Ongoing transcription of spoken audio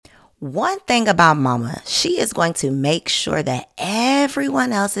One thing about Mama, she is going to make sure that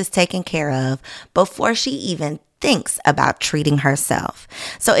everyone else is taken care of before she even thinks about treating herself.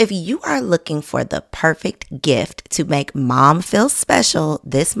 So if you are looking for the perfect gift to make Mom feel special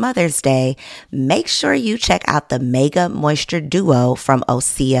this Mother's Day, make sure you check out the Mega Moisture Duo from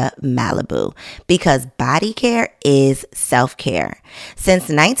Osea Malibu, because body care is self-care. Since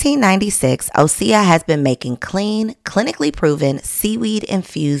 1996, Osea has been making clean, clinically proven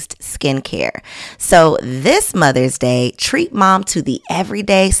seaweed-infused skincare. So this Mother's Day, treat Mom to the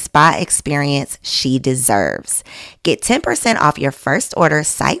everyday spa experience she deserves. Get 10% off your first order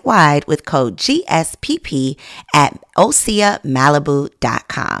site-wide with code GSPP at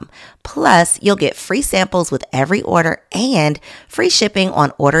OseaMalibu.com. Plus, you'll get free samples with every order and free shipping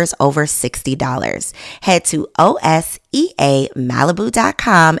on orders over $60. Head to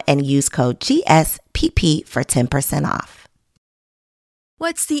OSEAMalibu.com and use code GSPP for 10% off.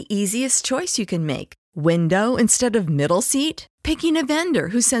 What's the easiest choice you can make? Window instead of middle seat? Picking a vendor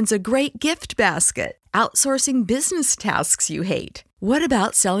who sends a great gift basket? Outsourcing business tasks you hate? What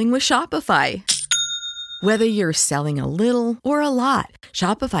about selling with Shopify? Whether you're selling a little or a lot,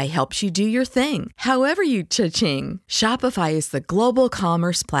 Shopify helps you do your thing, however you cha-ching. Shopify is the global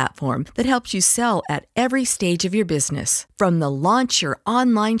commerce platform that helps you sell at every stage of your business. From the launch your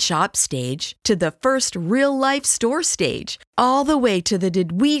online shop stage to the first real-life store stage, all the way to the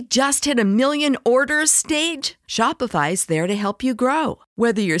did we just hit 1 million orders stage. Shopify's there to help you grow.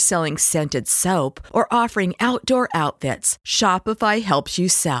 Whether you're selling scented soap or offering outdoor outfits, Shopify helps you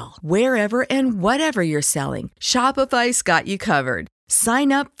sell. Wherever and whatever you're selling, Shopify's got you covered.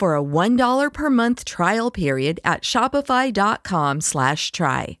 Sign up for a $1 per month trial period at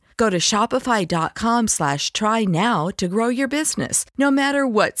shopify.com/try. Go to shopify.com/try now to grow your business, no matter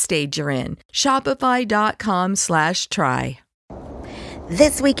what stage you're in. Shopify.com/try.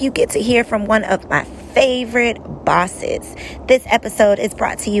 This week, you get to hear from one of my favorite bosses. This episode is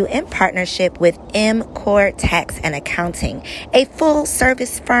brought to you in partnership with MCore Tax and Accounting, a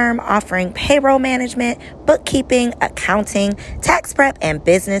full-service firm offering payroll management, bookkeeping, accounting, tax prep, and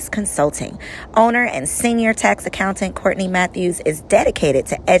business consulting. Owner and senior tax accountant Courtney Matthews is dedicated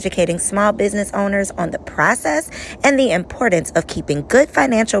to educating small business owners on the process and the importance of keeping good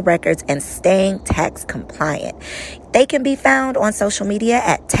financial records and staying tax compliant. They can be found on social media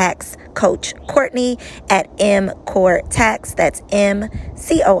at Tax Coach Courtney, at MCore Tax, that's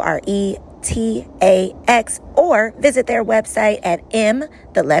MCORETAX, or visit their website at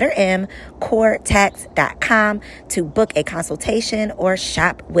coretax.com to book a consultation or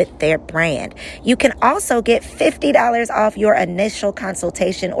shop with their brand. You can also get $50 off your initial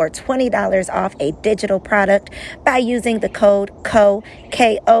consultation or $20 off a digital product by using the code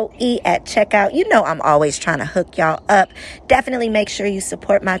KOE at checkout. You know I'm always trying to hook y'all up. Definitely make sure you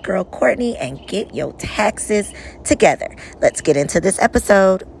support my girl Courtney and get your taxes together. Let's get into this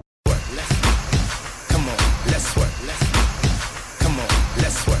episode.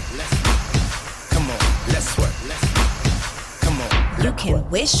 You can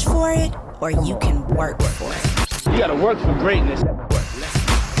wish for it or you can work for it. You gotta work for greatness.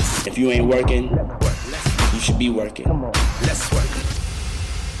 If you ain't working, you should be working. Come on, let's work.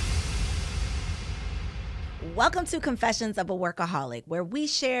 Welcome to Confessions of a Workaholic, where we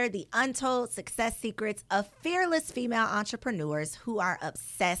share the untold success secrets of fearless female entrepreneurs who are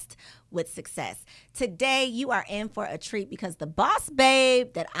obsessed with success. Today, you are in for a treat because the boss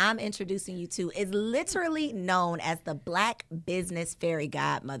babe that I'm introducing you to is literally known as the Black business fairy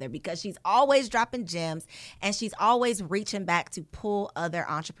godmother, because she's always dropping gems and she's always reaching back to pull other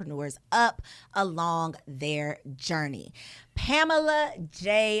entrepreneurs up along their journey. Pamela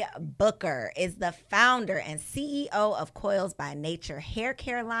J. Booker is the founder and CEO of Coils by Nature hair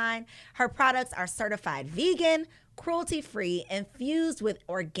care line. Her products are certified vegan, cruelty-free, infused with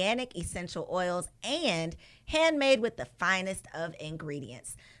organic essential oils, and handmade with the finest of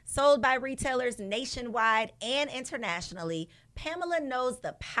ingredients. Sold by retailers nationwide and internationally, Pamela knows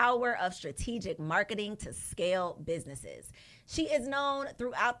the power of strategic marketing to scale businesses. She is known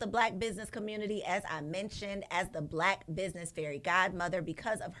throughout the Black business community, as I mentioned, as the Black business fairy godmother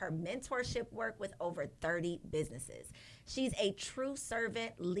because of her mentorship work with over 30 businesses. She's a true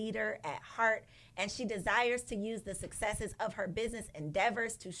servant leader at heart, and she desires to use the successes of her business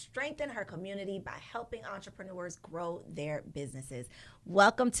endeavors to strengthen her community by helping entrepreneurs grow their businesses.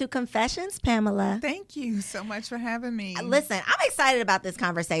 Welcome to Confessions, Pamela. Thank you so much for having me. Listen, I'm excited about this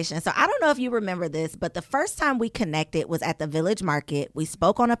conversation. So I don't know if you remember this, but the first time we connected was at the Village Market. We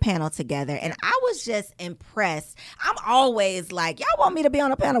spoke on a panel together, and I was just impressed. I'm always like, y'all want me to be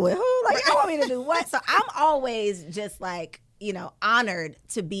on a panel with who? Like, y'all want me to do what? So I'm always just like honored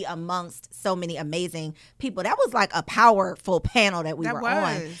to be amongst so many amazing people. That was like a powerful panel that we were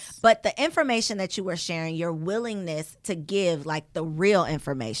on. But the information that you were sharing, your willingness to give like the real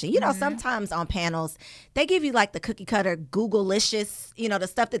information. Sometimes on panels, they give you like the cookie cutter Google-licious, the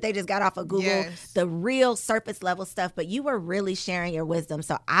stuff that they just got off of Google, the real surface level stuff. But you were really sharing your wisdom.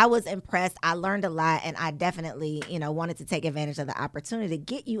 So I was impressed. I learned a lot, and I definitely, wanted to take advantage of the opportunity to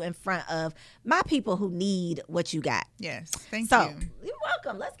get you in front of my people who need what you got. Yes. Thank you. You're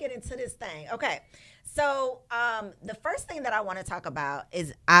welcome. Let's get into this thing. Okay. So the first thing that I want to talk about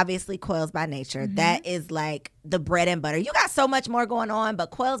is obviously Coils by Nature. That is like the bread and butter. You got so much more going on,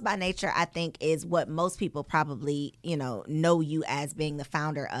 but Coils by Nature, I think, is what most people probably, know you as being the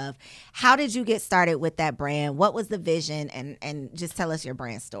founder of. How did you get started with that brand? What was the vision? And just tell us your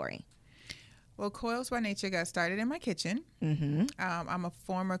brand story. Well, Coils by Nature got started in my kitchen. I'm a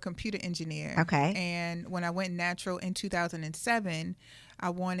former computer engineer. Okay. And when I went natural in 2007, I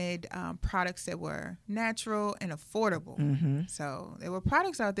wanted products that were natural and affordable. So there were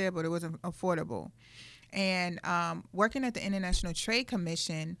products out there, but it wasn't affordable. And working at the International Trade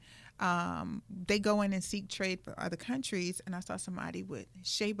Commission, they go in and seek trade for other countries. And I saw somebody with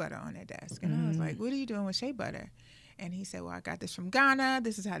shea butter on their desk. And I was like, what are you doing with shea butter? And he said, well, I got this from Ghana.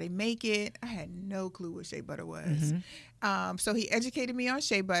 This is how they make it. I had no clue what shea butter was. So he educated me on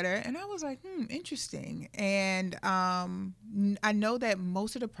shea butter. And I was like, interesting. And I know that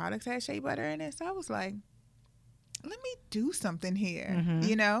most of the products had shea butter in it. So I was like, let me do something here,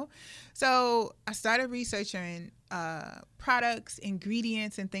 So I started researching products,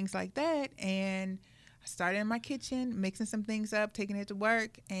 ingredients, and things like that. And I started in my kitchen, mixing some things up, taking it to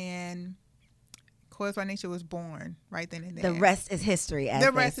work, and Coils by Nature was born right then and there. The rest is history, as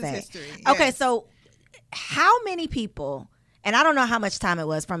the they rest say. is history. Okay, yes. so how many people, and I don't know how much time it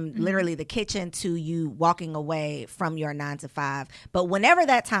was from literally the kitchen to you walking away from your 9 to 5, but whenever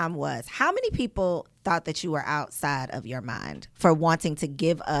that time was, how many people thought that you were outside of your mind for wanting to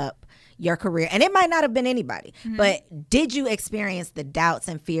give up your career? And it might not have been anybody, but did you experience the doubts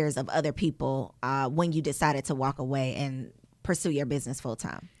and fears of other people when you decided to walk away and pursue your business full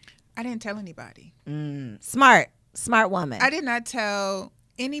time? I didn't tell anybody. Smart woman. I did not tell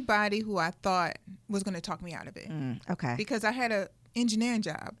anybody who I thought was going to talk me out of it. Okay. Because I had an engineering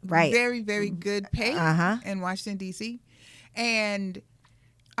job. Right. Very, very good pay in Washington, D.C. And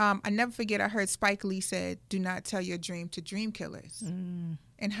I never forget, I heard Spike Lee said, do not tell your dream to dream killers.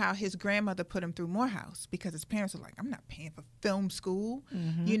 And how his grandmother put him through Morehouse because his parents were like, I'm not paying for film school.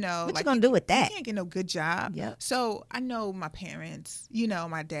 What like, you going to do with that? You can't get no good job. Yep. So I know my parents,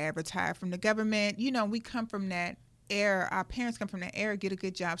 my dad retired from the government. We come from that era. Our parents come from that era, get a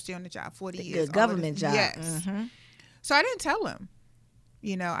good job, stay on the job 40 years. Good government job. Yes. So I didn't tell him.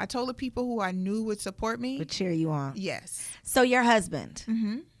 I told the people who I knew would support me. Would cheer you on. Yes. So your husband,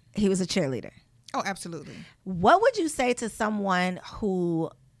 he was a cheerleader. Oh, absolutely. What would you say to someone who,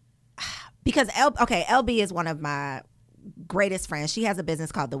 because LB is one of my greatest friends. She has a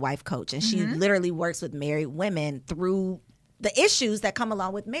business called The Wife Coach, and she literally works with married women through the issues that come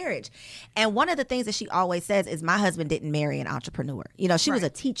along with marriage. And one of the things that she always says is, my husband didn't marry an entrepreneur. She was a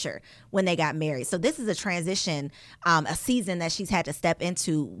teacher when they got married. So this is a transition, a season that she's had to step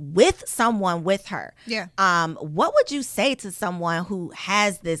into with someone with her. Yeah. What would you say to someone who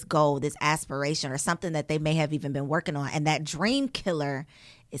has this goal, this aspiration, or something that they may have even been working on, and that dream killer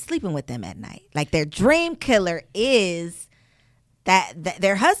is sleeping with them at night? Like, their dream killer is that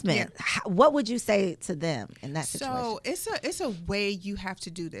their husband. Yeah. What would you say to them in that situation? So it's a way you have to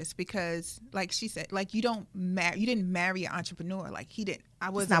do this, because like she said, like, you didn't marry an entrepreneur. Like, he didn't.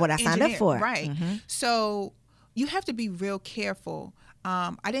 That's not what I signed up for. Right. So you have to be real careful.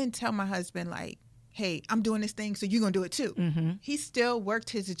 I didn't tell my husband, like, hey, I'm doing this thing, so you're going to do it too. He still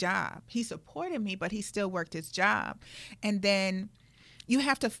worked his job. He supported me, but he still worked his job. And then you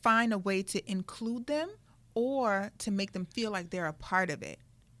have to find a way to include them, or to make them feel like they're a part of it.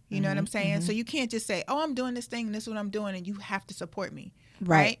 You know what I'm saying? So you can't just say, oh, I'm doing this thing and this is what I'm doing, and you have to support me.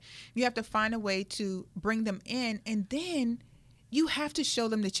 Right? You have to find a way to bring them in, and then you have to show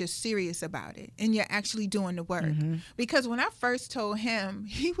them that you're serious about it and you're actually doing the work. Because when I first told him,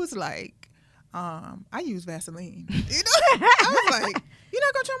 he was like, I use Vaseline. I was like, you're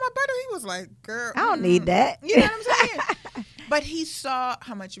not going to try my butter? He was like, girl, I don't need that. You know what I'm saying? But he saw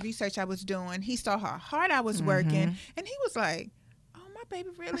how much research I was doing. He saw how hard I was working. And he was like, oh, my baby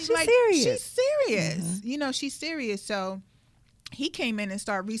really, she's serious. She's serious. She's serious. So he came in and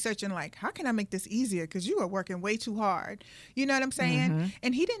started researching, like, how can I make this easier? Because you are working way too hard. You know what I'm saying?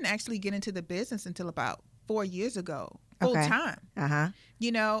 And he didn't actually get into the business until about 4 years ago, full time.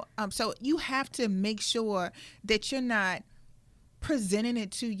 So you have to make sure that you're not presenting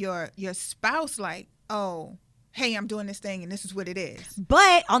it to your spouse like, oh, hey, I'm doing this thing and this is what it is.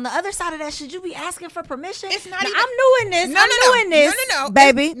 But on the other side of that, should you be asking for permission? It's not now, even, I'm new in this. I'm new in this. No.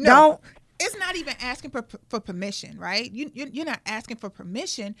 Baby, don't. It's not even asking for permission, right? You're not asking for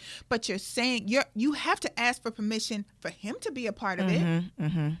permission, but you're saying you have to ask for permission for him to be a part of it.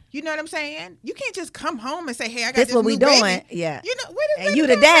 Mm-hmm. You know what I'm saying? You can't just come home and say, "Hey, I got this what we new doing." baby. Yeah. You know, where and you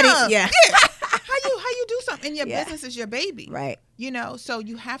the daddy. From? Yeah. How you do something? And your Yeah. business is your baby, Right. You know, so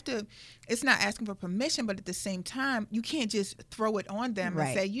you have to. It's not asking for permission, but at the same time, you can't just throw it on them Right.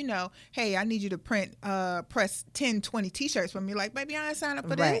 and say, you know, hey, I need you to press 10, 20 T-shirts for me. Like, baby, I ain't signed up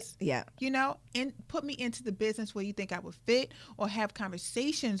for Right. this. Yeah. You know, and put me into the business where you think I would fit, or have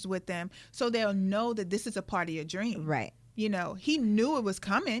conversations with them so they'll know that this is a part of your dream. Right. You know, he knew it was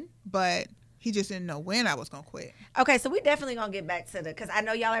coming, but he just didn't know when I was going to quit. Okay, so we definitely going to get back to because I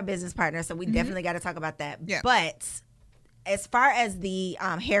know y'all are business partners, so we definitely got to talk about that. Yeah. But as far as the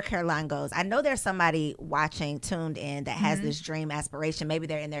hair care line goes, I know there's somebody watching, tuned in, that has this dream aspiration. Maybe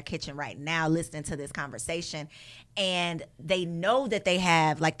they're in their kitchen right now listening to this conversation, and they know that they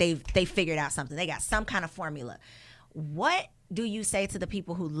have, like, they figured out something. They got some kind of formula. What do you say to the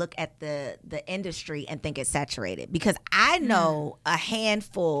people who look at the industry and think it's saturated? Because I know a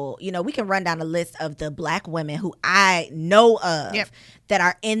handful, you know, we can run down a list of the Black women who I know of that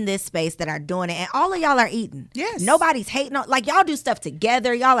are in this space, that are doing it. And all of y'all are eating. Yes. Nobody's hating on, like, y'all do stuff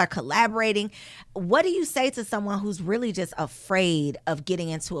together. Y'all are collaborating. What do you say to someone who's really just afraid of getting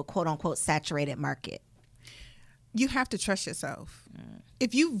into a quote unquote saturated market? You have to trust yourself.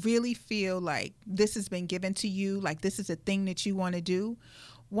 If you really feel like this has been given to you, like this is a thing that you want to do,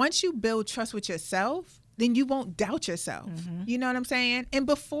 once you build trust with yourself, then you won't doubt yourself. You know what I'm saying? And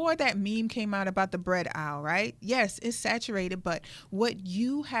before that meme came out about the bread aisle, right? Yes, it's saturated, but what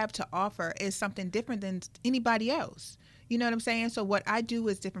you have to offer is something different than anybody else. You know what I'm saying? So what I do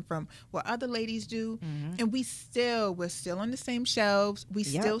is different from what other ladies do. And we're still on the same shelves. We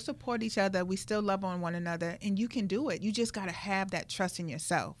still support each other. We still love on one another. And you can do it. You just got to have that trust in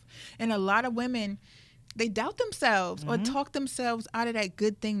yourself. And a lot of women, they doubt themselves or talk themselves out of that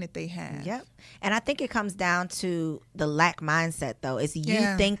good thing that they have. Yep. And I think it comes down to the lack mindset, though. It's you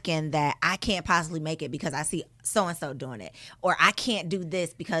thinking that I can't possibly make it because I see so-and-so doing it. Or I can't do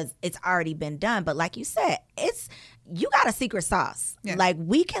this because it's already been done. But like you said, you got a secret sauce. Yeah. Like,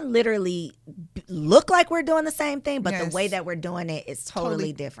 we can literally look like we're doing the same thing, but the way that we're doing it is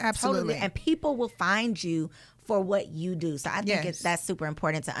totally different. Absolutely. Totally. And people will find you for what you do. So I think Yes. that's super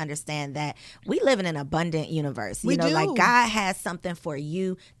important to understand that we live in an abundant universe. We you know, do. like, God has something for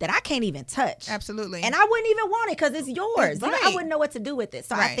you that I can't even touch. Absolutely. And I wouldn't even want it because it's yours. You know, I Right. wouldn't know what to do with it.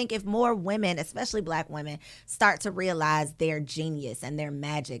 So I Right. think if more women, especially Black women, start to realize their genius and their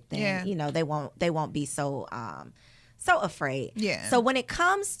magic, then you know, they won't be so afraid. Yeah. So when it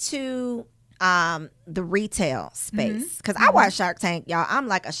comes to the retail space, because I watch Shark Tank, y'all. I'm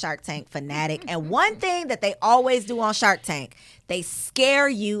like a Shark Tank fanatic. And one thing that they always do on Shark Tank, they scare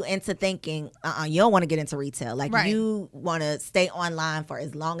you into thinking, you don't want to get into retail. Like, Right. you want to stay online for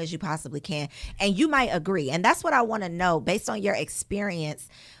as long as you possibly can. And you might agree. And that's what I want to know, based on your experience.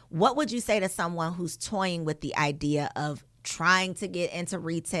 What would you say to someone who's toying with the idea of trying to get into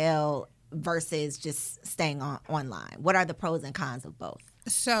retail versus just staying online? What are the pros and cons of both?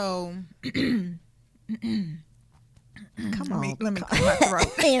 So Come on. let me clear my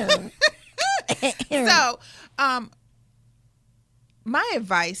throat. So, my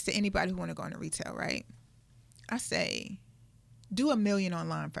advice to anybody who want to go into retail, right? I say, do $1 million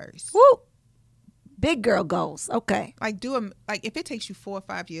online first. Woo! Big girl goals. Okay. Like, if it takes you 4 or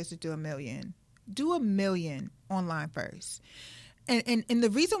 5 years to do $1 million, do $1 million online first. And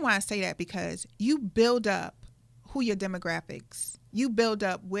the reason why I say that, because you build up who your demographics, you build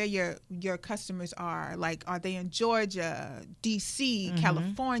up where your customers are. Like, are they in Georgia, DC,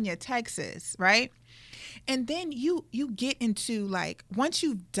 California, Texas, right? And then you get into, like, once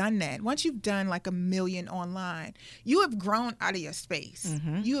you've done that, once you've done like $1 million online, you have grown out of your space.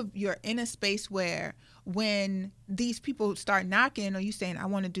 You're in a space where when these people start knocking, or you saying, I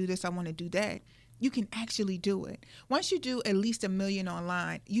want to do this, I want to do that, you can actually do it. Once you do at least $1 million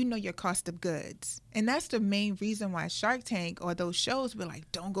online, you know your cost of goods. And that's the main reason why Shark Tank or those shows be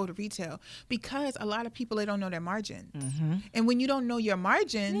like, don't go to retail. Because a lot of people, they don't know their margins. And when you don't know your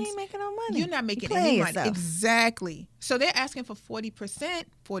margins, You ain't making no money. you're not making You playing any money. yourself. Exactly. So they're asking for 40%,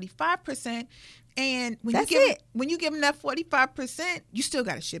 45%. And when That's you give it. when you give them that 45%, you still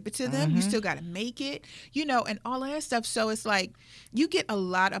got to ship it to them. You still got to make it, you know, and all of that stuff. So it's like you get a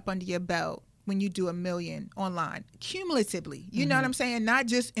lot up under your belt when you do $1 million online cumulatively. You know what I'm saying? Not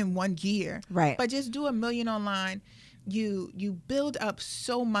just in one year, Right. But just do $1 million online. you build up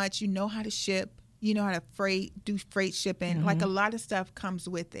so much. You know how to ship. You know how to do freight shipping. Like a lot of stuff comes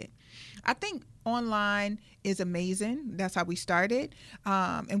with it. I think online is amazing. That's how we started,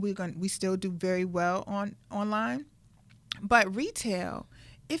 and we still do very well online. But retail,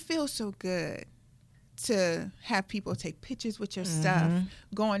 it feels so good to have people take pictures with your stuff,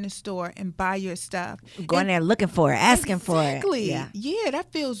 go in the store and buy your stuff. Going there looking for it, asking for it. Exactly. Yeah,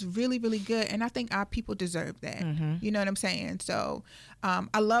 that feels really, really good. And I think our people deserve that. You know what I'm saying? So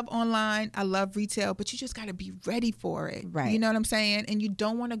I love online. I love retail, but you just got to be ready for it. Right. You know what I'm saying? And you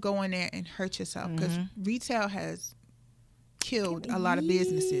don't want to go in there and hurt yourself because retail has killed a lot of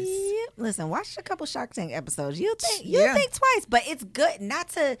businesses. Listen, watch a couple Shark Tank episodes. You'll think twice, but it's good not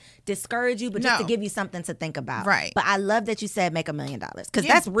to discourage you, but just to give you something to think about. Right. But I love that you said make $1 million because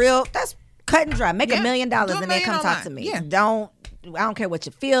that's real. That's cut and dry. Make $1 million and then come talk to me. Yeah. I don't care what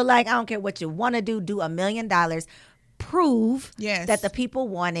you feel like. I don't care what you want to do. Do $1 million. Prove that the people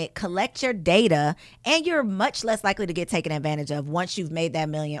want it, collect your data, and you're much less likely to get taken advantage of once you've made that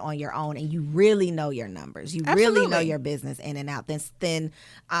 $1 million on your own and you really know your numbers. You really know your business in and out. Then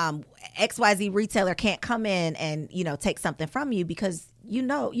XYZ retailer can't come in and take something from you because you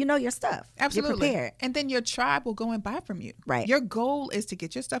know your stuff. Absolutely. You're prepared. And then your tribe will go and buy from you. Right. Your goal is to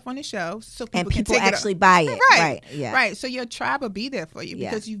get your stuff on the shelves so people and can people take actually buy it. Right. Yeah. Right. So your tribe will be there for you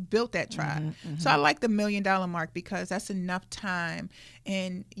because you've built that tribe. So I like the $1 million mark because that's enough time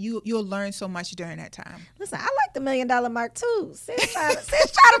and you'll learn so much during that time. Listen, I like the $1 million mark too. Sis trying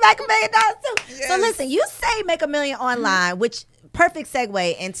to make $1 million too. Yes. So listen, you say make $1 million online, which perfect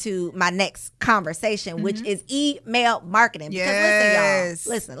segue into my next conversation, which is email marketing. Because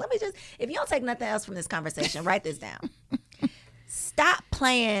listen, let me just, if you don't take nothing else from this conversation, write this down. Stop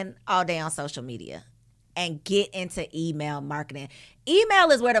playing all day on social media and get into email marketing.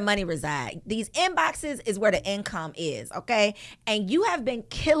 Email is where the money resides. These inboxes is where the income is, okay? And you have been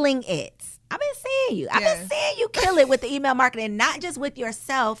killing it. I've been seeing you. I've been seeing you kill it with the email marketing, not just with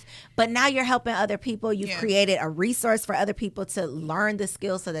yourself, but now you're helping other people. You've created a resource for other people to learn the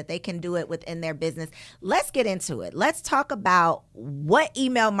skills so that they can do it within their business. Let's get into it. Let's talk about what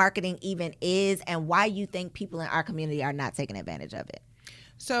email marketing even is and why you think people in our community are not taking advantage of it.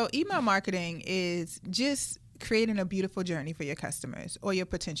 So email marketing is just creating a beautiful journey for your customers or your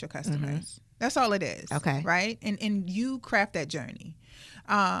potential customers. That's all it is. Okay. Right? And you craft that journey.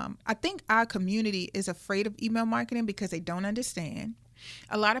 I think our community is afraid of email marketing because they don't understand.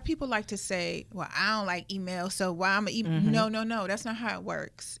 A lot of people like to say, well, I don't like email, so why am I email? No, that's not how it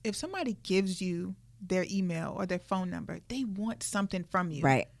works. If somebody gives you their email or their phone number, they want something from you.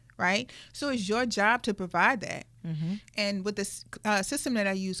 Right? So it's your job to provide that. And with this system that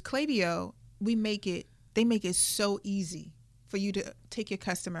I use, Klaviyo, they make it so easy for you to take your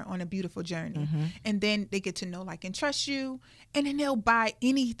customer on a beautiful journey. And then they get to know, like, and trust you. And then they'll buy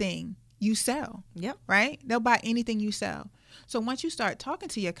anything you sell. Yep. Right? They'll buy anything you sell. So once you start talking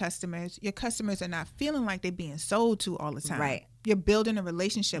to your customers are not feeling like they're being sold to all the time. Right. You're building a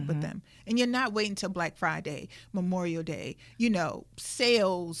relationship with them. And you're not waiting till Black Friday, Memorial Day,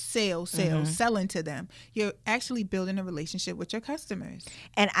 sales, selling to them. You're actually building a relationship with your customers.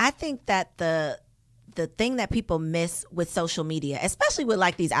 And I think that the thing that people miss with social media, especially with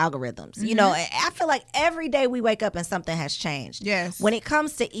like these algorithms, I feel like every day we wake up and something has changed. Yes. When it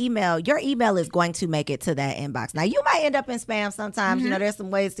comes to email, your email is going to make it to that inbox. Now, you might end up in spam sometimes. There's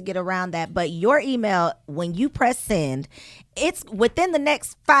some ways to get around that. But your email, when you press send, it's within the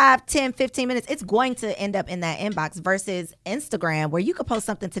next 5, 10, 15 minutes, it's going to end up in that inbox versus Instagram where you could post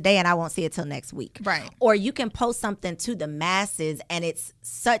something today and I won't see it till next week. Right. Or you can post something to the masses and it's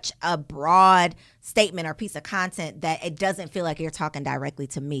such a broad statement or piece of content that it doesn't feel like you're talking directly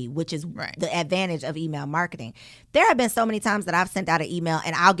to me, which is the advantage of email marketing. There have been so many times that I've sent out an email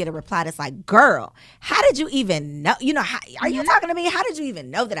and I'll get a reply that's like, girl, how did you even know? Are you talking to me? How did you even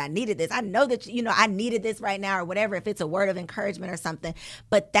know that I needed this? I know that, I needed this right now or whatever, if it's a word of encouragement or something.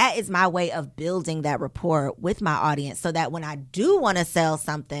 But that is my way of building that rapport with my audience so that when I do want to sell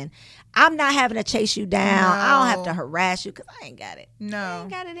something, I'm not having to chase you down. I don't have to harass you because I ain't got it. No. I ain't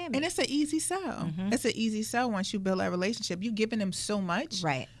got it in me. And it's an easy sell. It's an easy sell once you build that relationship. You're giving them so much.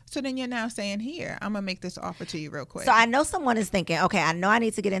 Right. So then you're now saying, here, I'm going to make this offer to you real quick. So I know someone is thinking, okay, I know I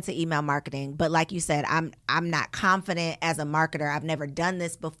need to get into email marketing, but like you said, I'm not confident as a marketer. I've never done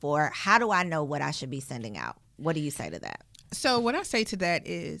this before. How do I know what I should be sending out? What do you say to that? So what I say to that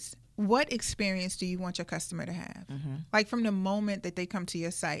is, what experience do you want your customer to have? Like from the moment that they come to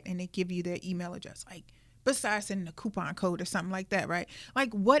your site and they give you their email address, like besides sending a coupon code or something like that, right?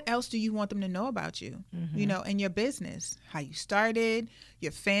 Like what else do you want them to know about you, and your business, how you started,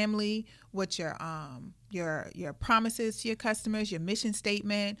 your family, what your your promises to your customers, your mission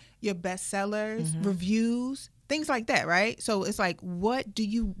statement, your bestsellers, reviews, things like that, right? So it's like, what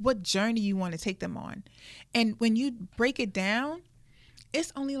journey you want to take them on? And when you break it down,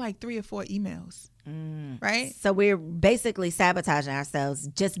 it's only like 3 or 4 emails, right? So we're basically sabotaging ourselves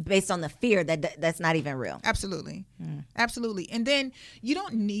just based on the fear that's not even real. Absolutely. Absolutely. And then you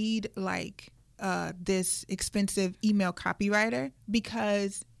don't need like this expensive email copywriter,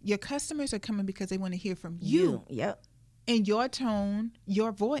 because your customers are coming because they want to hear from you. Yep. And your tone,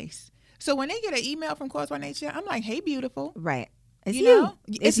 your voice. So when they get an email from Course by Nature, I'm like, hey, beautiful. Right. It's You you. know?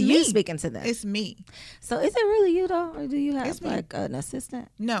 It's It's you me. speaking to them. It's me. So is it really you though, or do you have It's me. like an assistant?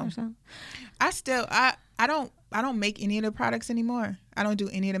 No. or something? I don't make any of the products anymore. I don't do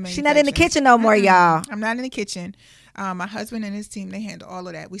any of the manufacturing. She's not in the kitchen no more, y'all. I'm not in the kitchen. My husband and his team, they handle all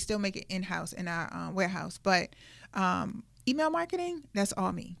of that. We still make it in-house in our warehouse. But email marketing, that's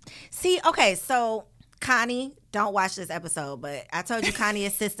all me. See, okay, so Connie, don't watch this episode, but I told you Connie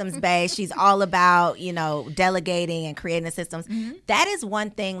is systems based. She's all about, delegating and creating the systems. That is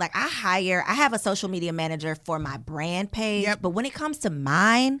one thing. Like I have a social media manager for my brand page, Yep. but when it comes to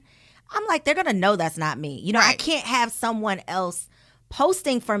mine, I'm like, they're going to know that's not me. I Right. can't have someone else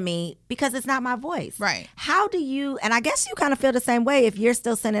posting for me because it's not my voice. Right. How do you, and I guess you kind of feel the same way if you're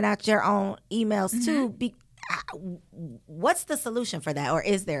still sending out your own emails too. What's the solution for that? Or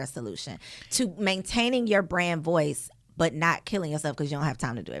is there a solution to maintaining your brand voice but not killing yourself because you don't have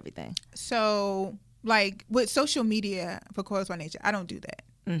time to do everything? So, like with social media for Course by Nature, I don't do that.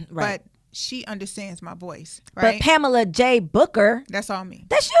 Right. But she understands my voice, But right? Pamela J. Booker, That's all me.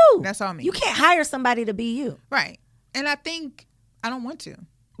 that's you. That's all me. You can't hire somebody to be you. Right. And I think I don't want to.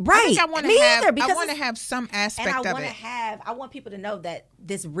 Right. I think I want Me to have. either, because I want to it's- have some And aspect I of want it. to I want people to know that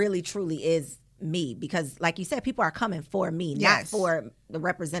this really truly is me, because like you said, people are coming for me, not Yes. for the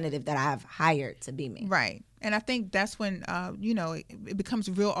representative that I've hired to be me. Right. And I think that's when, it becomes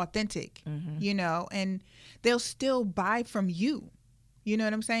real authentic, and they'll still buy from you. You know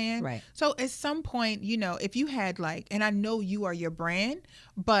what I'm saying? Right. So at some point, if you had and I know you are your brand,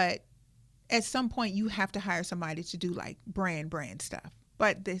 but at some point you have to hire somebody to do like brand stuff.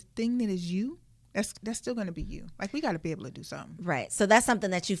 But the thing that is you, that's still going to be you. Like we got to be able to do something. Right. So that's something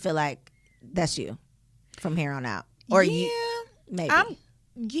that you feel like that's you from here on out. Or yeah, you maybe.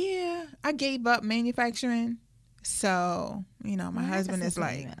 I gave up manufacturing. So, my husband is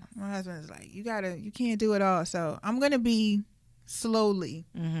like, you can't do it all. So I'm going to be slowly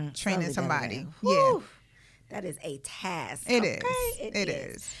training Slowly somebody. delegating. Yeah. Whew. That is a task. It okay? is. It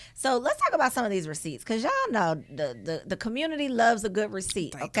is. So let's talk about some of these receipts, because y'all know the community loves a good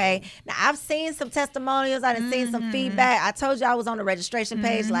receipt. Okay. Now I've seen some testimonials. I've seen some feedback. I told you I was on the registration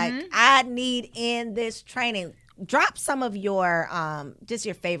page. Like I need in this training. Drop some of your just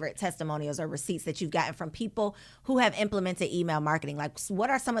your favorite testimonials or receipts that you've gotten from people who have implemented email marketing. Like what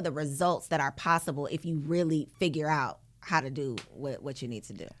are some of the results that are possible if you really figure out how to do what you need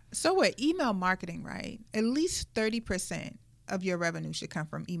to do? So with email marketing, right, at least 30% of your revenue should come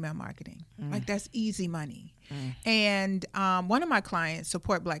from email marketing. Like that's easy money. And one of my clients,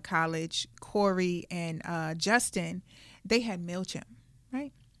 Support Black College, Corey and Justin, they had MailChimp,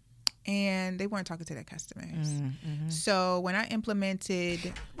 right? And they weren't talking to their customers. So when I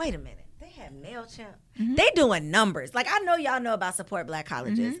implemented... Wait a minute. They had MailChimp. They doing numbers. Like I know y'all know about Support Black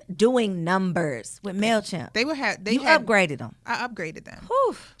Colleges. Doing numbers with MailChimp. They upgraded them. I upgraded them.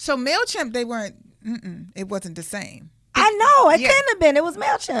 Whew. So MailChimp, they weren't, it wasn't the same. I know. It Yeah. couldn't have been. It was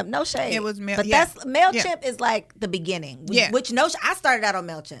MailChimp. No shade. It was But yeah. that's MailChimp is like the beginning. Yeah. Which I started out on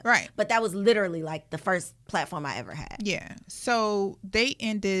MailChimp. Right. But that was literally like the first platform I ever had. Yeah. So they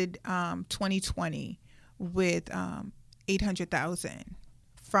ended 2020 with $800,000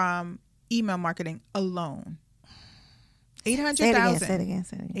 from email marketing alone. $800,000. Say it again.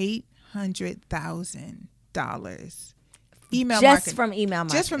 $800,000 email Just marketing. from email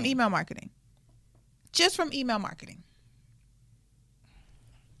marketing. Just from email marketing. Just from email marketing.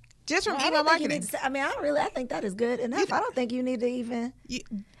 Just from Well, email marketing. I think that is good enough. I don't think you need to even. You-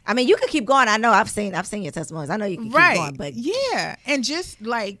 I mean, you could keep going. I know I've seen your testimonies. I know you can keep Right. going, but yeah. And just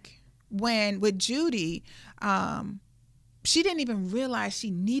like with Judy, she didn't even realize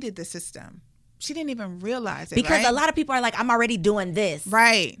she needed the system. She didn't even realize it. because right? a lot of people are like, I'm already doing this.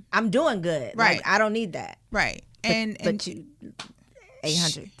 Right. I'm doing good. Right. Like, I don't need that. Right. But you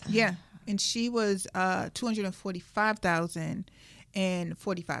 800. Yeah. And she was $245,000 in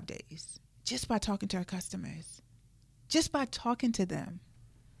 45 days just by talking to her customers, just by talking to them.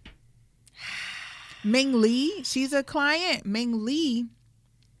 Ming Lee, she's a client. Ming Lee,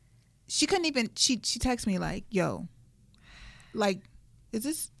 she couldn't even. She texted me like, "Yo, like, is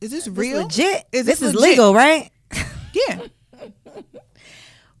this Is real? this legit? Is this is legit? legal, right? Yeah.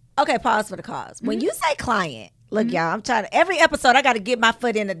 Okay, pause for the cause. When Mm-hmm. you say client, look, y'all, I'm trying to, every episode I got to get my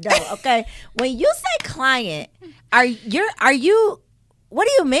foot in the door, okay? When you say client, are you, what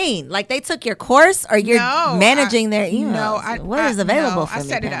do you mean? Like they took your course or you're No, managing their emails? No, what is available for I me,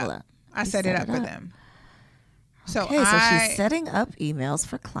 set it Pamela? up. I You set it up for them. So Okay, so she's setting up emails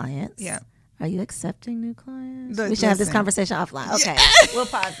for clients. Yeah. Are you accepting new clients? Look, We should have this listen. conversation offline. Okay, we'll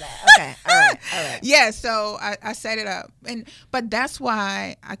pause that. Okay, all right. Yeah, so I set it up, but that's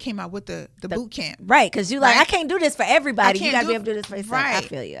why I came out with the boot camp. Right, because you like, Right? I can't do this for everybody. You can't got to do be it- able to do this for yourself. Right. I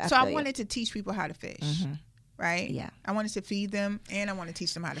feel you. So I wanted to teach people how to fish. Right? Yeah. I wanted to feed them and I want to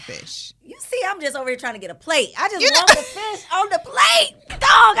teach them how to fish. You see, I'm just over here trying to get a plate. I just want the fish on the plate.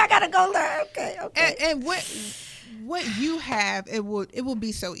 Dog, I gotta go learn. Okay. And what you have, it will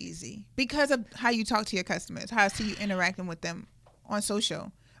be so easy because of how you talk to your customers, how I see you interacting with them on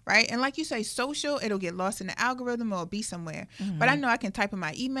social, right? And like you say, social, it'll get lost in the algorithm or it'll be somewhere. But I know I can type in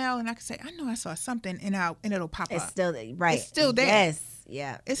my email and I can say, I know I saw something and it'll pop It's up. still right. It's still there. Yes.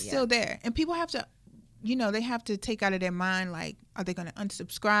 Yeah. It's still there. And people have to, they have to take out of their mind, like, are they going to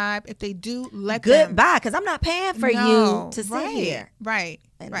unsubscribe? If they do, let them. Goodbye, because I'm not paying for No, you to sit right, here Right.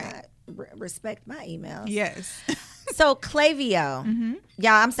 and Right. not respect my emails. Yes. So Clavio,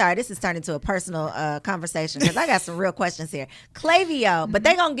 y'all, I'm sorry, this is turning into a personal conversation because I got some real questions here. Clavio, but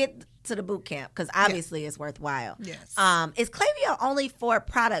they gonna get to the boot camp because obviously it's worthwhile. Yes. Is Clavio only for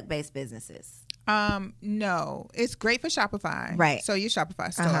product-based businesses? No, it's great for Shopify. Right. So your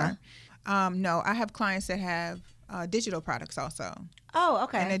Shopify store. No, I have clients that have digital products also. Oh,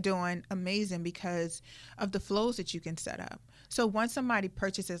 okay. And they're doing amazing because of the flows that you can set up. So once somebody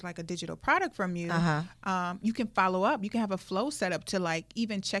purchases like a digital product from you, you can follow up. You can have a flow set up to like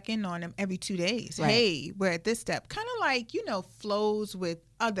even check in on them every 2 days. Right. Hey, we're at this step. Kind of like, flows with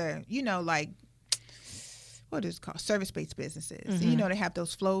other, like, what is it called? Service-based businesses. They have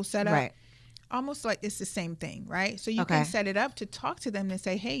those flows set up. Right. Almost like it's the same thing, right? So you Okay. can set it up to talk to them and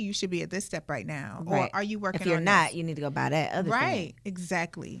say, hey, you should be at this step right now. Right. Or are you working on If you're this? not, you need to go buy that other thing. Right,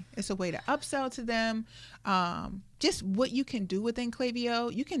 exactly. It's a way to upsell to them. Just what you can do within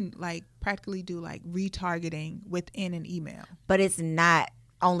Clavio, you can like practically do like retargeting within an email. But it's not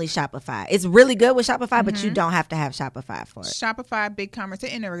only Shopify. It's really good with Shopify, but you don't have to have Shopify for it. Shopify, BigCommerce,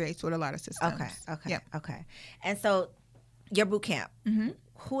 it integrates with a lot of systems. Okay. Yep. Okay. And so your boot camp,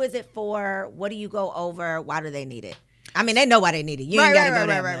 who is it for? What do you go over? Why do they need it? I mean, they know why they need it. You ain't got to go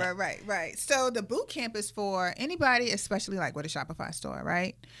there. Right. So the boot camp is for anybody, especially like with a Shopify store,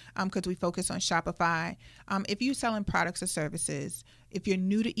 right? Because we focus on Shopify. If you're selling products or services, if you're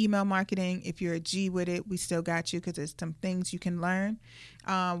new to email marketing, if you're a G with it, we still got you because there's some things you can learn.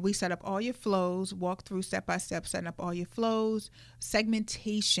 We set up all your flows, walk through step by step, setting up all your flows.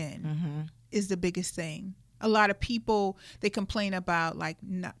 Segmentation is the biggest thing. A lot of people, they complain about like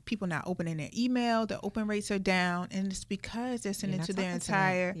people not opening their email. The open rates are down, and it's because they're sending to their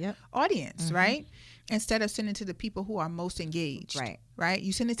entire audience, right? Instead of sending to the people who are most engaged, right?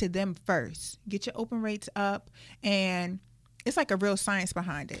 You send it to them first. Get your open rates up, and it's like a real science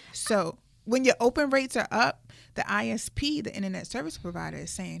behind it. So when your open rates are up, the ISP, the internet service provider, is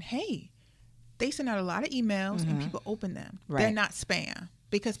saying, hey, they send out a lot of emails and people open them. They're not spam.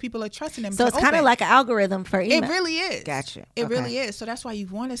 Because people are trusting them. So it's kind of like an algorithm for email. It really is. Gotcha. It really is. So that's why you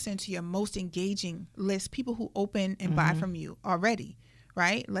want to send to your most engaging list people who open and buy from you already,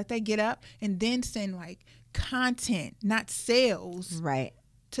 right? Let that get up and then send like content, not sales, right,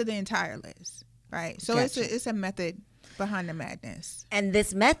 to the entire list, right? So it's a method behind the madness. And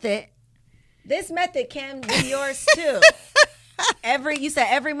this method can be yours too. You said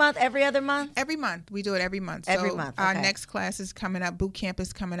every month, every other month? Every month. We do it every month. Every month. Our next class is coming up. Boot camp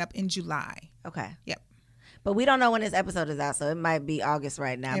is coming up in July. Okay. Yep. But we don't know when this episode is out, so it might be August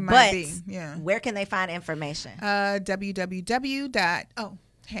right now. It might be, yeah. Where can they find information?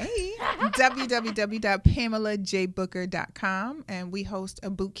 www.pamelajbooker.com, and we host a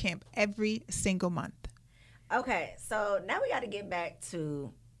boot camp every single month. Okay, so now we got to get back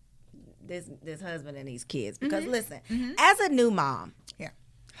to this husband and these kids because listen, as a new mom,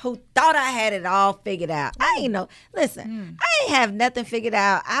 who thought I had it all figured out, I ain't know. Listen, I ain't have nothing figured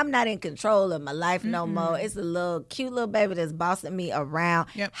out. I'm not in control of my life no more. It's a little cute little baby that's bossing me around.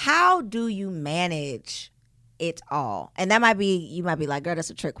 Yep. How do you manage it all? And that you might be like, girl,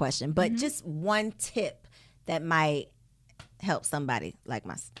 that's a trick question, but just one tip that might help somebody like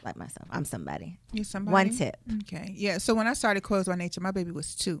myself. I'm somebody. You're somebody? One tip. Okay. Yeah. So when I started Coils by Nature, my baby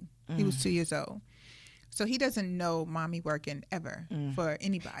was 2. He was 2 years old. So he doesn't know mommy working ever for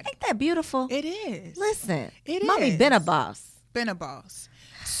anybody. Ain't that beautiful? It is. Listen, It mommy is. been a boss. Been a boss.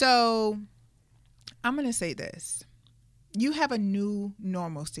 So I'm going to say this. You have a new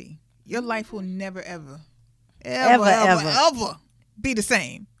normalcy. Your life will never, ever be the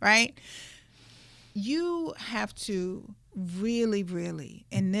same, right? You have to really, really,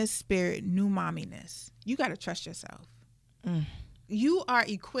 in this spirit, new momminess, you got to trust yourself. You are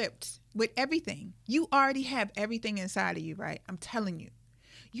equipped with everything. You already have everything inside of you, right? I'm telling you.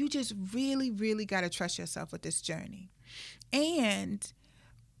 You just really, really got to trust yourself with this journey. And,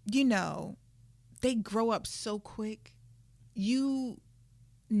 you know, they grow up so quick.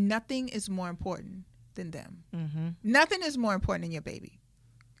 Nothing is more important than them. Nothing is more important than your baby.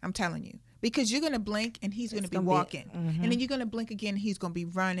 I'm telling you. Because you're going to blink and he's going to be walking. And then you're going to blink again and he's going to be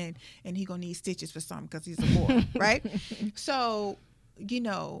running and he's going to need stitches for something because he's a boy, right? So, you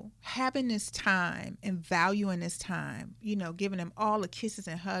know, having this time and valuing this time, you know, giving him all the kisses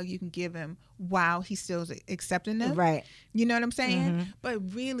and hugs you can give him while he's still accepting them. Right. You know what I'm saying?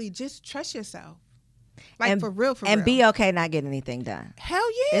 But really just trust yourself. Like, for real. And be okay not getting anything done. Hell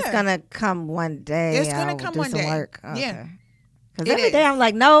yeah. It's going to come one day. It's going to come one day. Work. Okay. Yeah. Because every day I'm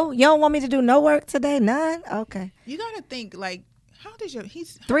like, no, you don't want me to do no work today? None? Okay. You got to think, like, how does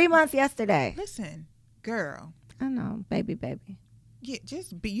he's 3 months yesterday. Listen, girl. I know, baby. Yeah,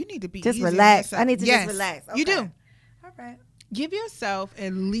 you need to be just easy on relax. yourself. I need to just relax. Okay. You do. All right. Give yourself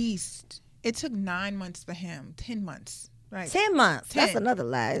at least, it took 9 months for him, 10 months. Right. 10 months. 10. That's another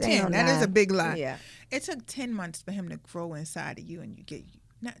lie. 10. That is a big lie. Yeah. It took 10 months for him to grow inside of you and you get,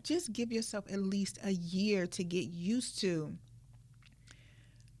 now just give yourself at least a year to get used to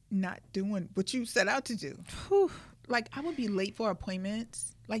not doing what you set out to do. Whew. Like, I would be late for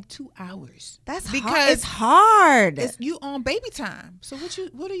appointments, like 2 hours. That's because hard. It's hard. It's you on baby time. So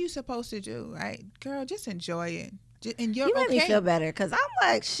what are you supposed to do, right? Girl, just enjoy it. And you made me feel better because I'm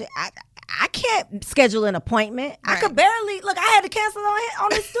like, shit, I can't schedule an appointment. Right. I could barely, look, I had to cancel on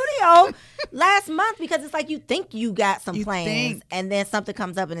the studio last month because it's like you think you got some plans and then something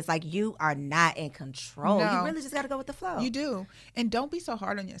comes up and it's like you are not in control. No. You really just got to go with the flow. You do. And don't be so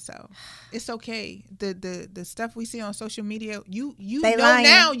hard on yourself. It's okay. The stuff we see on social media, you know lying.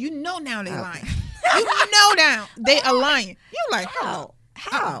 Now. You know now they lying. You know now they are lying. You like,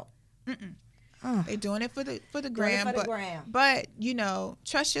 how? They doing it for the gram, but you know,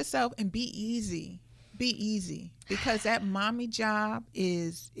 trust yourself and be easy. Be easy because that mommy job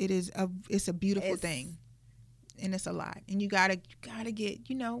it's a beautiful thing, and it's a lot. And you gotta get,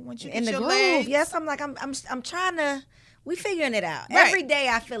 you know, once you get in the your groove. legs. Yes, I'm like I'm trying to. We figuring it out. Right. Every day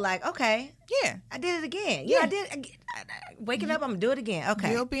I feel like, okay, yeah, I did it again. Yeah, I did. Waking up, I'm gonna do it again.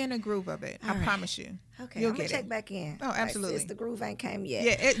 Okay, you'll be in the groove of it. I promise you. Okay, I'm gonna check back in. Oh, absolutely. Like, the groove ain't came yet.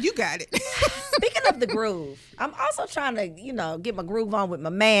 Yeah, you got it. Speaking of the groove, I'm also trying to, you know, get my groove on with my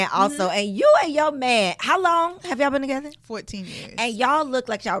man also. And you and your man, how long have y'all been together? 14 years. And y'all look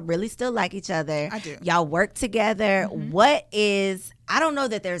like y'all really still like each other. I do. Y'all work together. What is, I don't know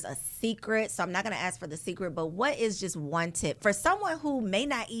that there's a secret, so I'm not going to ask for the secret, but what is just one tip for someone who may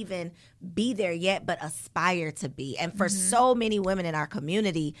not even be there yet, but aspire to be? And for so many women in our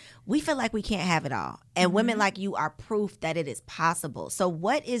community, we feel like we can't have it all. And women like you are proof that it is possible. So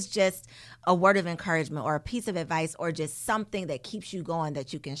what is just a word of encouragement or a piece of advice or just something that keeps you going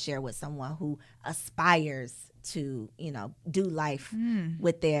that you can share with someone who aspires to, you know, do life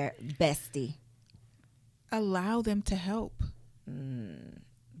with their bestie? Allow them to help.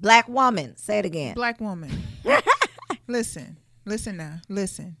 Black woman, say it again. Black woman. Listen now.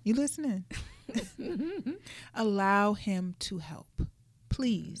 Listen. You listening? Allow him to help.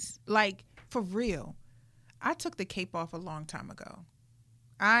 Please. Like, for real. I took the cape off a long time ago.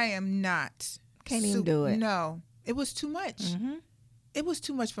 I am not. Can't even do it. No. It was too much. It was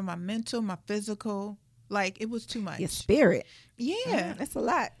too much for my mental, my physical. Like, it was too much. Your spirit. Yeah. That's a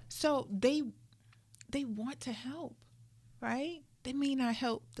lot. So they want to help, right? They may not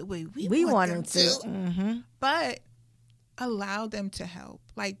help the way we want them to. But allow them to help.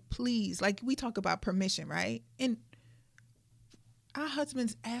 Like, please. Like, we talk about permission, right? And our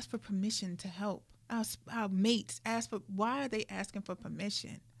husbands ask for permission to help. Our mates ask for, why are they asking for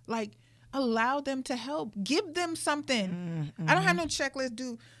permission? Like, allow them to help. Give them something. I don't have no checklist.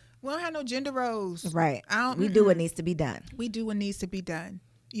 We don't have no gender roles. Right. We do what needs to be done. We do what needs to be done.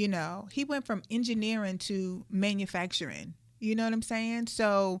 You know, he went from engineering to manufacturing. You know what I'm saying?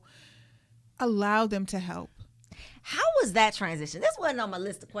 So allow them to help. How was that transition? This wasn't on my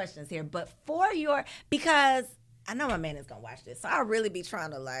list of questions here, but because I know my man is going to watch this, so I'll really be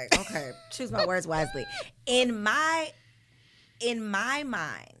trying to like, okay, choose my words wisely. In my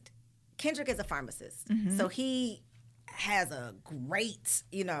mind, Kendrick is a pharmacist. So he has a great,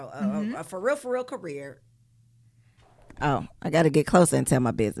 you know, a for real career. Oh, I got to get closer and tell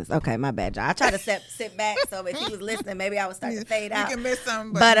my business. Okay, my bad, y'all. I try to sit back so if he was listening, maybe I would start to fade out. You can miss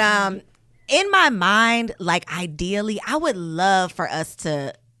something. But in my mind, like ideally, I would love for us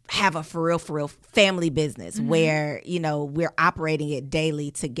to have a for real family business where, you know, we're operating it daily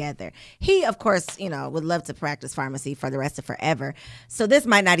together. He, of course, you know, would love to practice pharmacy for the rest of forever. So this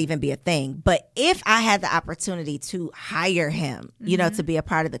might not even be a thing. But if I had the opportunity to hire him, you know, to be a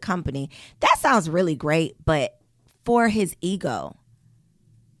part of the company, that sounds really great. But for his ego,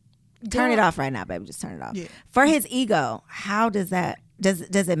 turn it off right now, baby. Just turn it off. Yeah. For his ego, how does that, does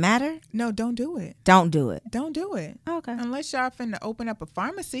it matter? No, don't do it. Don't do it. Don't do it. Okay. Unless y'all finna open up a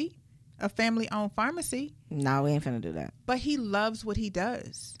pharmacy, a family-owned pharmacy. No, we ain't finna do that. But he loves what he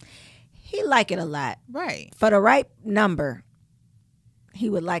does. He like it a lot. Right. For the right number, he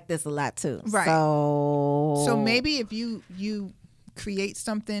would like this a lot too. Right. So maybe if you create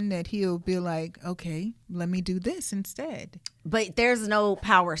something that he'll be like, okay, let me do this instead. But there's no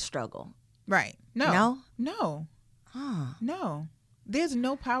power struggle. Right. No. No? No. Huh. No. There's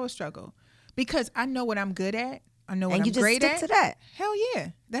no power struggle because I know what I'm good at. I know what And I'm you just great stick at. to that. Hell yeah.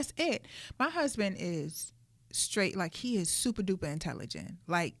 That's it. My husband is straight, like he is super duper intelligent.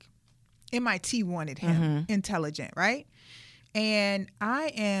 Like MIT wanted him intelligent, right? And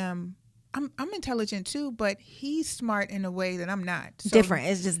I'm intelligent too, but he's smart in a way that I'm not. So Different.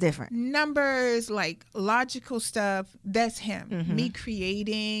 It's just different. numbers, like logical stuff, that's him. Me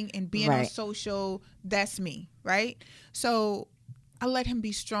creating and being on Right. social, that's me, right? So I let him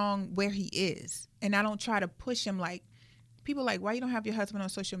be strong where he is. And I don't try to push him like, people like, why you don't have your husband on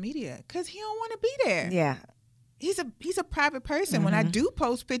social media? Because he don't want to be there. Yeah. He's a private person. When I do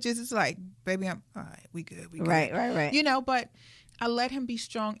post pictures, it's like, baby, I'm all right, we good. Right. You know, but I let him be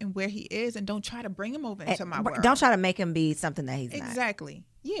strong in where he is and don't try to bring him over into my world. Don't try to make him be something that he's not. Exactly.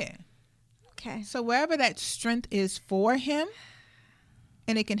 Yeah. Okay. So wherever that strength is for him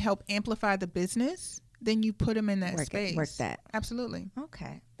and it can help amplify the business, then you put him in that space. Work that. Absolutely.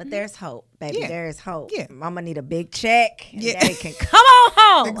 Okay. But there's hope, baby. Yeah. There is hope. Yeah. Mama need a big check. Yeah. Daddy can come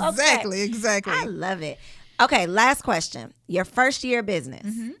on home. Exactly. Okay. Exactly. I love it. Okay, last question. Your first year of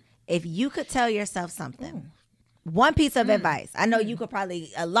business. If you could tell yourself something, one piece of advice. I know you could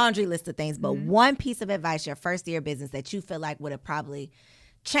probably a laundry list of things, but one piece of advice your first year of business that you feel like would have probably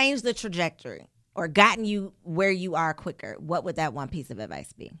changed the trajectory or gotten you where you are quicker. What would that one piece of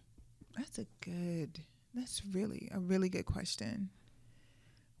advice be? That's really a really good question.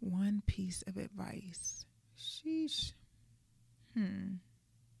 One piece of advice. Sheesh.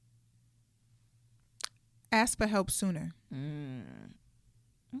 Ask for help sooner.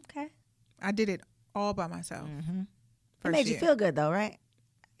 Okay. I did it all by myself. It First made you year. feel good though, right?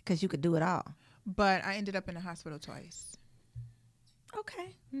 Because you could do it all. But I ended up in the hospital twice.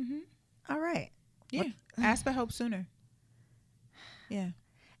 Okay. All right. Yeah. Ask for help sooner. Yeah.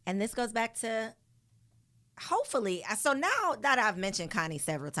 And this goes back to hopefully. So now that I've mentioned Connie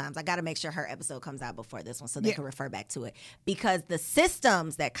several times, I got to make sure her episode comes out before this one so they Yeah. can refer back to it. Because the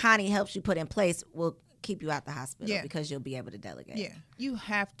systems that Connie helps you put in place will keep you out the hospital Yeah. because you'll be able to delegate. Yeah. You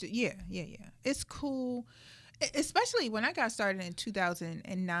have to. Yeah. It's cool. Especially when I got started in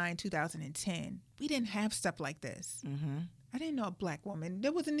 2009, 2010, we didn't have stuff like this. I didn't know a black woman.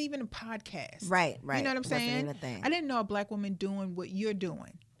 There wasn't even a podcast. Right. You know what I'm It wasn't saying? even a thing. I didn't know a black woman doing what you're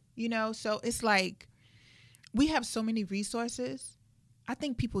doing. You know, so it's like we have so many resources. I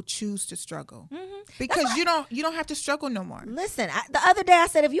think people choose to struggle because you don't have to struggle no more. Listen, the other day I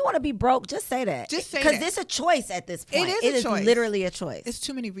said, if you want to be broke, just say that. Just say because that. it's a choice at this point. It is a choice. Literally a choice. It's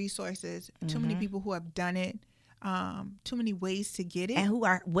too many resources, too many people who have done it, too many ways to get it. and who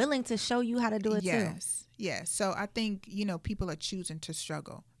are willing to show you how to do it too. Yes. So I think, people are choosing to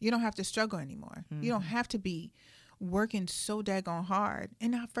struggle. You don't have to struggle anymore. You don't have to be working so daggone hard.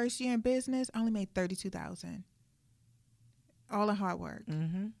 In our first year in business, I only made $32,000. All in hard work.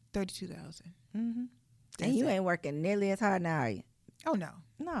 $32,000. And you ain't working nearly as hard now, are you? Oh, no.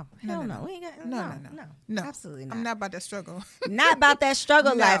 No, hell no. We ain't got No. absolutely not. I'm not about that struggle. Not about that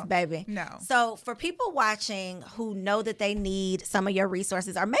struggle No, life, baby. no. So for people watching who know that they need some of your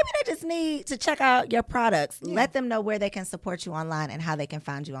resources, or maybe they just need to check out your products, let them know where they can support you online and how they can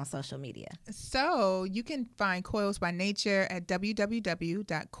find you on social media. So you can find Coils by Nature at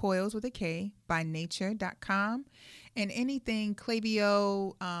www.coilsbynature.com. And anything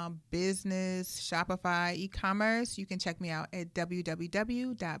Klaviyo, business, Shopify, e-commerce, you can check me out at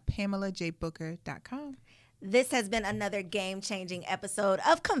www.pamelajbooker.com. This has been another game-changing episode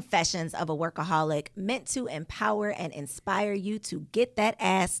of Confessions of a Workaholic, meant to empower and inspire you to get that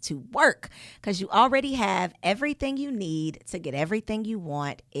ass to work, because you already have everything you need to get everything you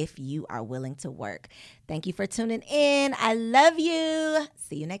want if you are willing to work. Thank you for tuning in. I love you.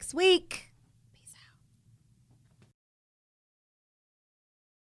 See you next week.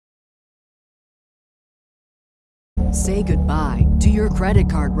 Say goodbye to your credit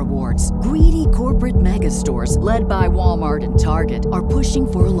card rewards. Greedy corporate mega stores, led by Walmart and Target, are pushing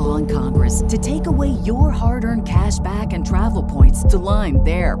for a law in Congress to take away your hard-earned cash back and travel points to line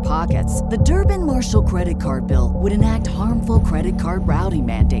their pockets. The Durbin-Marshall credit card bill would enact harmful credit card routing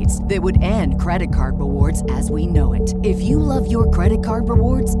mandates that would end credit card rewards as we know it. If you love your credit card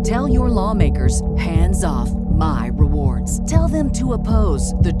rewards, tell your lawmakers, hands off my rewards. Tell them to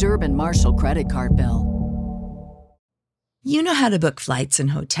oppose the Durbin-Marshall credit card bill. You know how to book flights and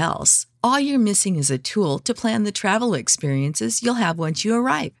hotels. All you're missing is a tool to plan the travel experiences you'll have once you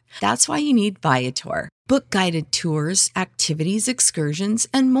arrive. That's why you need Viator. Book guided tours, activities, excursions,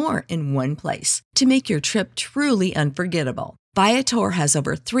 and more in one place to make your trip truly unforgettable. Viator has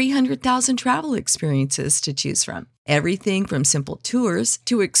over 300,000 travel experiences to choose from. Everything from simple tours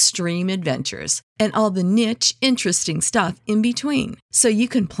to extreme adventures and all the niche, interesting stuff in between. So you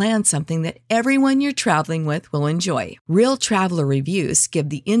can plan something that everyone you're traveling with will enjoy. Real traveler reviews give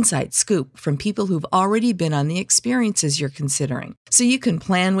the inside scoop from people who've already been on the experiences you're considering. So you can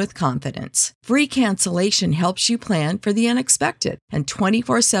plan with confidence. Free cancellation helps you plan for the unexpected. And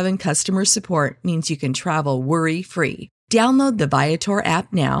 24/7 customer support means you can travel worry-free. Download the Viator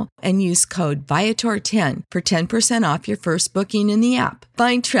app now and use code Viator10 for 10% off your first booking in the app.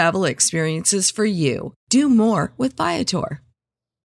 Find travel experiences for you. Do more with Viator.